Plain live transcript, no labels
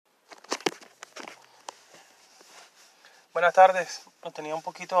Buenas tardes. Los tenía un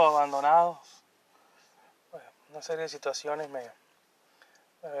poquito abandonados. Bueno, una serie de situaciones me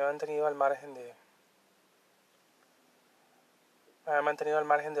había mantenido al margen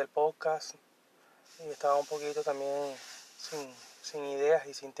del podcast y estaba un poquito también sin ideas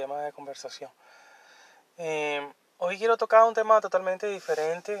y sin temas de conversación. Hoy quiero tocar un tema totalmente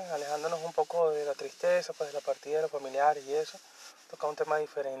diferente, alejándonos un poco de la tristeza, pues de la partida de los familiares y eso. Tocar un tema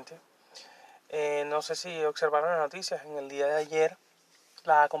diferente. No sé si observaron las noticias. En el día de ayer,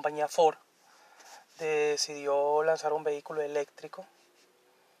 la compañía Ford decidió lanzar un vehículo eléctrico,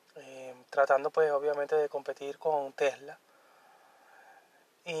 tratando pues obviamente de competir con Tesla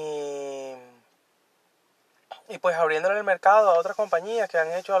y pues abriéndole el mercado a otras compañías que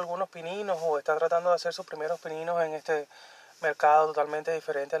han hecho algunos pininos o están tratando de hacer sus primeros pininos en este mercado totalmente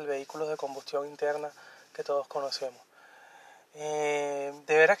diferente al vehículo de combustión interna que todos conocemos. De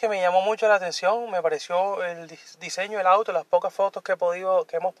veras que me llamó mucho la atención, me pareció el diseño del auto, las pocas fotos que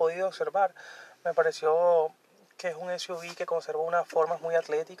hemos podido observar, me pareció que es un SUV que conserva unas formas muy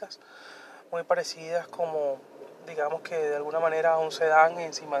atléticas, muy parecidas como, digamos que de alguna manera un sedán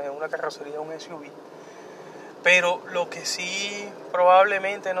encima de una carrocería de un SUV. Pero lo que sí,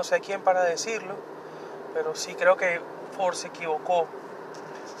 probablemente, no sé quién para decirlo, pero sí creo que Ford se equivocó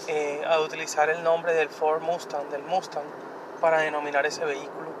a utilizar el nombre del Mustang, para denominar ese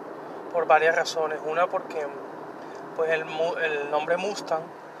vehículo, por varias razones. Una, porque pues el nombre Mustang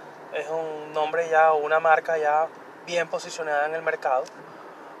es un nombre ya, o una marca ya bien posicionada en el mercado,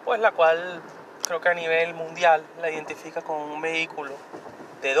 pues la cual creo que a nivel mundial la identifica con un vehículo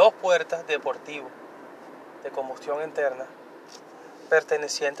de 2 puertas deportivo, de combustión interna,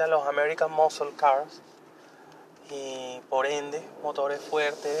 perteneciente a los American Muscle Cars, y por ende motores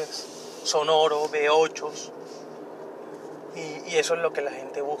fuertes, sonoros, V8s, y eso es lo que la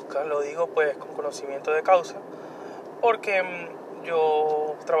gente busca. Lo digo pues con conocimiento de causa, porque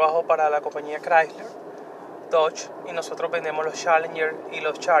yo trabajo para la compañía Chrysler, Dodge, y nosotros vendemos los Challenger y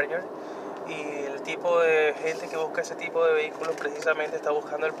los Charger, y el tipo de gente que busca ese tipo de vehículos precisamente está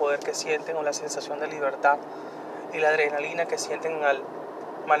buscando el poder que sienten o la sensación de libertad y la adrenalina que sienten al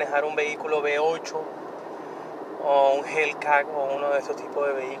manejar un vehículo V8 o un Hellcat o uno de esos tipos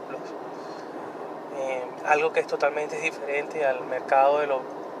de vehículos. Algo que es totalmente diferente al mercado de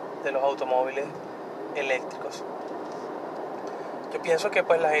los automóviles eléctricos. Yo pienso que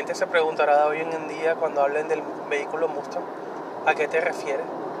pues la gente se preguntará hoy en día, cuando hablen del vehículo Mustang, ¿a qué te refieres?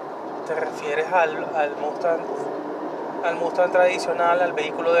 ¿Te refieres al Mustang tradicional, al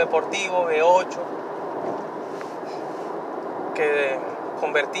vehículo deportivo V8,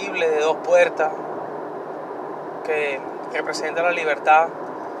 convertible de 2 puertas, que representa la libertad,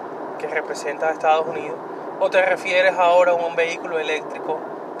 que representa a Estados Unidos? ¿O te refieres ahora a un vehículo eléctrico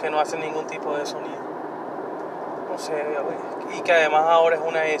que no hace ningún tipo de sonido? No sé, y que además ahora es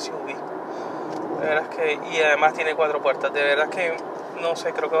una SUV. De veras que, y además tiene 4 puertas. De verdad que no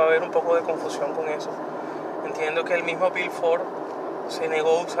sé, creo que va a haber un poco de confusión con eso. Entiendo que el mismo Bill Ford se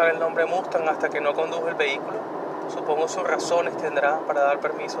negó a usar el nombre Mustang hasta que no condujo el vehículo. Supongo sus razones tendrá para dar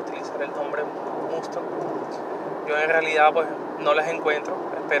permiso a utilizar el nombre Mustang. Yo en realidad pues no las encuentro,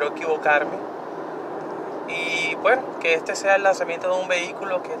 espero equivocarme. Y bueno, que este sea el lanzamiento de un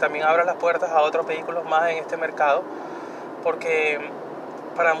vehículo que también abra las puertas a otros vehículos más en este mercado, porque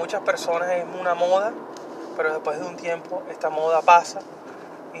para muchas personas es una moda, pero después de un tiempo esta moda pasa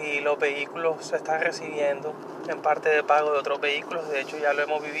y los vehículos se están recibiendo en parte de pago de otros vehículos. De hecho ya lo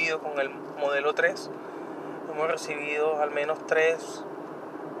hemos vivido con el modelo 3, hemos recibido al menos 3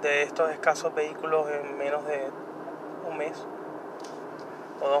 de estos escasos vehículos en menos de un mes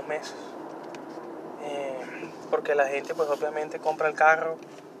o 2 meses. Porque la gente pues obviamente compra el carro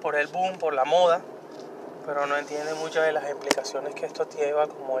por el boom, por la moda, pero no entiende muchas de las implicaciones que esto lleva,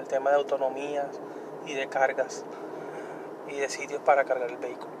 como el tema de autonomías y de cargas y de sitios para cargar el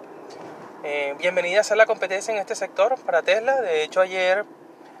vehículo. Bienvenida a la competencia en este sector para Tesla. De hecho ayer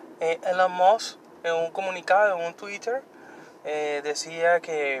Elon Musk, en un comunicado, en un Twitter, decía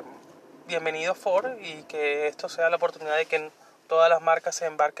que bienvenido Ford, y que esto sea la oportunidad de que todas las marcas se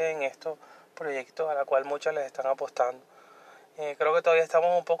embarquen en estos proyectos a la cual muchas les están apostando. Creo que todavía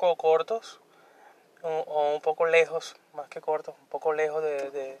estamos un poco cortos, o un poco lejos, más que cortos, un poco lejos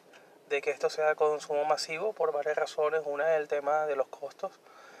de que esto sea de consumo masivo, por varias razones. Una es el tema de los costos,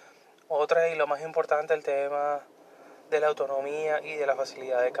 otra, y lo más importante, el tema de la autonomía y de la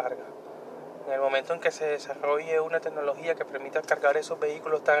facilidad de carga. En el momento en que se desarrolle una tecnología que permita cargar esos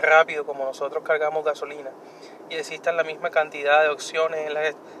vehículos tan rápido como nosotros cargamos gasolina, y existan la misma cantidad de opciones en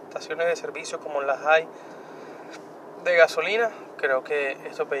las estaciones de servicio como las hay de gasolina, creo que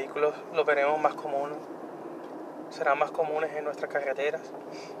estos vehículos los veremos más comunes serán más comunes en nuestras carreteras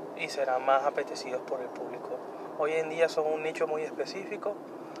y serán más apetecidos por el público. Hoy en día son un nicho muy específico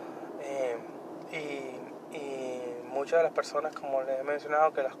y muchas de las personas, como les he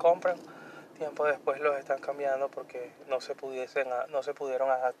mencionado, que las compran, tiempo después los están cambiando porque no se pudieron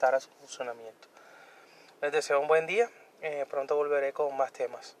adaptar a su funcionamiento. Les deseo un buen día, pronto volveré con más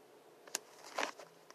temas.